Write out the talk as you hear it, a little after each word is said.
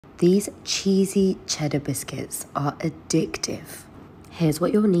These cheesy cheddar biscuits are addictive. Here's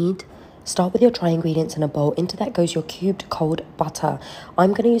what you'll need. Start with your dry ingredients in a bowl. Into that goes your cubed cold butter.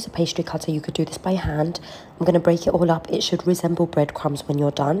 I'm going to use a pastry cutter. You could do this by hand. I'm going to break it all up. It should resemble breadcrumbs when you're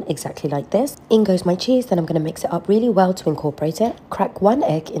done, exactly like this. In goes my cheese. Then I'm going to mix it up really well to incorporate it. Crack 1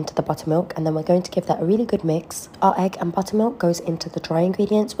 egg into the buttermilk, and then we're going to give that a really good mix. Our egg and buttermilk goes into the dry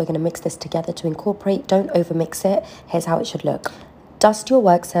ingredients. We're going to mix this together to incorporate. Don't over mix it. Here's how it should look. Dust your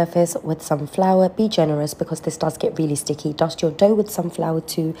work surface with some flour. Be generous because this does get really sticky. Dust your dough with some flour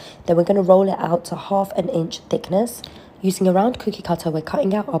too. Then we're going to roll it out to 1/2 inch thickness. Using a round cookie cutter, we're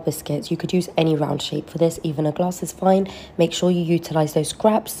cutting out our biscuits. You could use any round shape for this. Even a glass is fine. Make sure you utilize those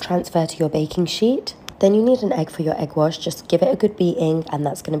scraps. Transfer to your baking sheet. Then you need an egg for your egg wash. Just give it a good beating, and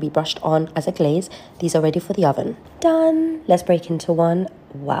that's going to be brushed on as a glaze. These are ready for the oven. Done. Let's break into one.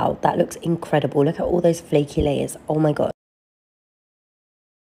 Wow, that looks incredible. Look at all those flaky layers. Oh my God.